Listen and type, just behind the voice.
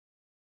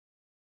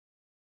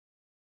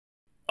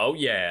Oh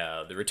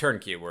yeah, the return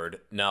keyword.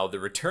 Now the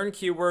return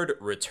keyword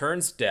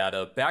returns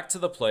data back to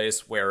the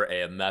place where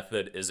a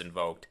method is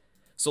invoked.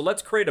 So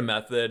let's create a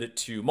method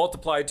to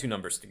multiply two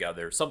numbers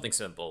together, something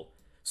simple.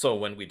 So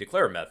when we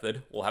declare a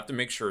method, we'll have to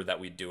make sure that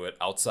we do it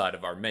outside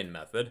of our main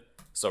method.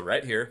 So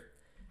right here,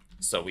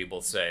 so we will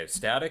say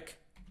static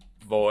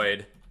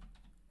void,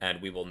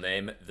 and we will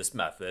name this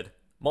method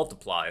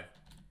multiply.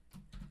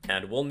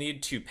 And we'll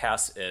need to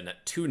pass in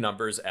two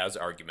numbers as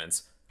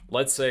arguments.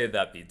 Let's say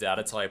that the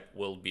data type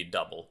will be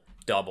double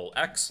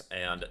x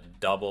and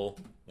double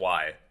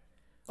y.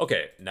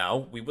 Okay,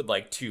 now we would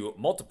like to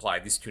multiply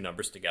these two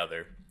numbers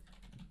together,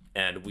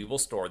 and we will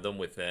store them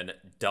within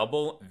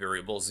double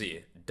variable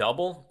z.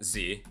 Double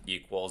z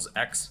equals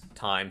x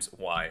times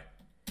y.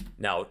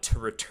 Now, to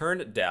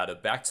return data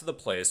back to the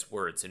place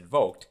where it's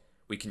invoked,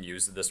 we can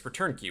use this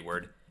return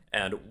keyword.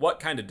 And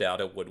what kind of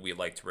data would we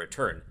like to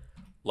return?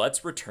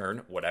 Let's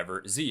return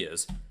whatever z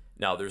is.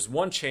 Now, there's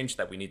one change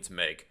that we need to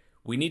make.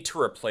 We need to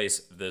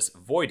replace this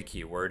void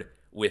keyword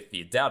with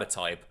the data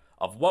type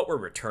of what we're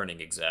returning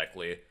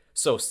exactly.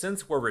 So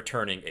since we're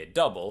returning a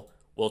double,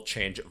 we'll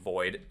change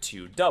void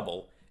to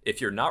double. If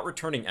you're not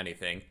returning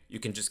anything, you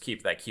can just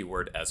keep that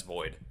keyword as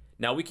void.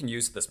 Now we can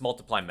use this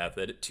multiply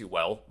method to,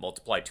 well,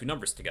 multiply two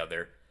numbers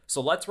together.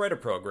 So let's write a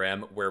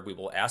program where we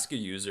will ask a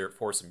user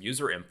for some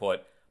user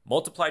input,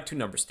 multiply two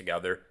numbers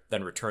together,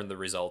 then return the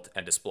result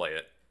and display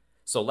it.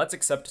 So let's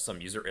accept some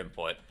user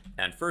input,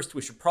 and first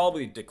we should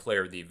probably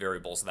declare the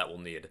variables that we'll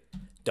need.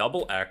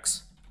 Double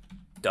x,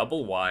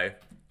 double y,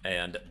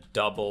 and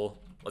double,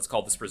 let's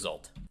call this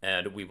result.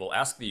 And we will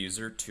ask the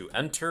user to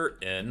enter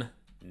in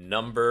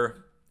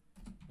number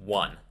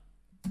 1.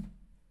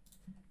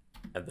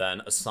 And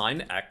then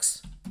assign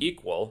x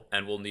equal,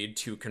 and we'll need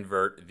to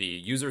convert the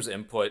user's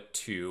input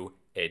to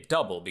a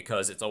double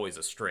because it's always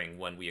a string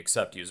when we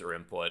accept user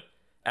input.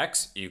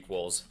 X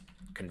equals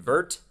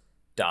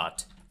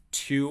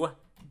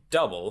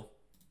Convert.ToDouble,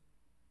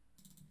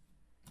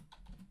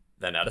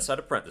 then add a set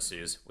of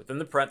parentheses. Within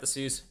the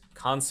parentheses,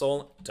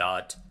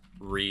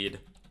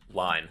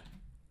 Console.ReadLine.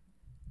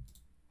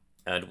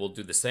 And we'll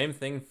do the same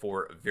thing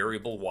for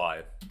variable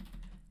y.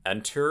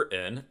 Enter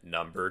in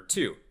number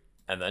 2,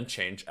 and then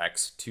change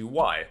x to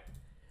y.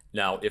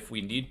 Now, if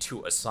we need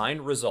to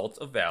assign result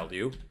a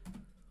value,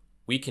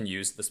 we can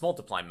use this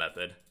multiply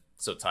method.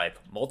 So type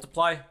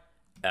multiply,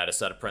 add a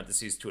set of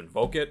parentheses to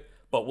invoke it,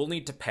 but we'll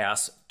need to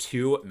pass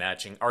two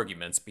matching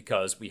arguments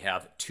because we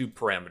have two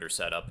parameters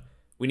set up.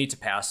 We need to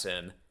pass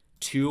in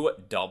two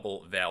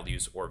double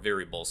values or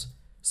variables.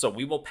 So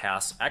we will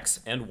pass x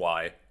and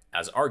y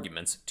as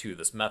arguments to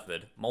this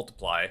method,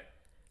 multiply.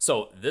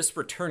 So this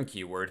return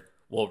keyword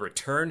will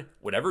return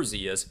whatever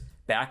z is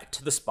back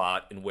to the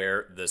spot in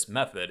where this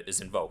method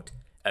is invoked.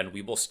 And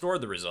we will store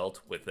the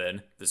result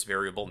within this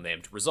variable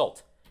named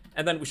result.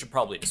 And then we should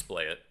probably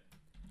display it.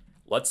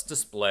 Let's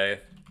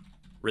display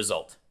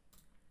result.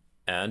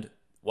 And,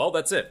 well,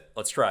 that's it.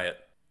 Let's try it.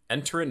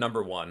 Enter in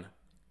number 1.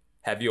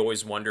 Have you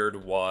always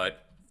wondered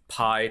what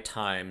pi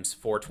times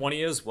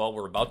 420 is? Well,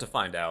 we're about to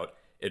find out.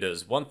 It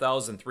is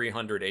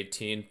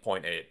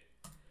 1318.8.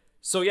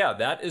 So yeah,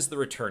 that is the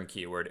return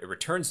keyword. It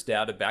returns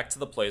data back to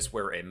the place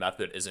where a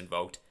method is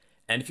invoked.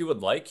 And if you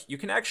would like, you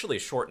can actually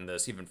shorten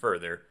this even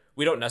further.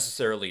 We don't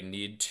necessarily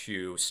need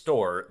to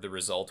store the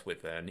result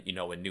within,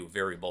 a new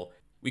variable.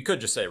 We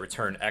could just say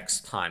return x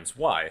times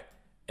y,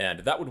 and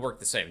that would work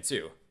the same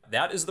too.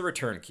 That is the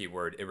return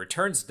keyword. It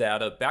returns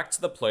data back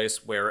to the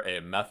place where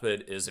a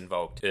method is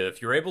invoked.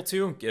 If you're able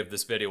to, give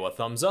this video a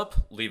thumbs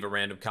up, leave a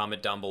random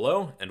comment down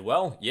below, and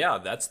well, yeah,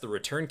 that's the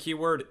return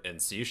keyword in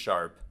C#.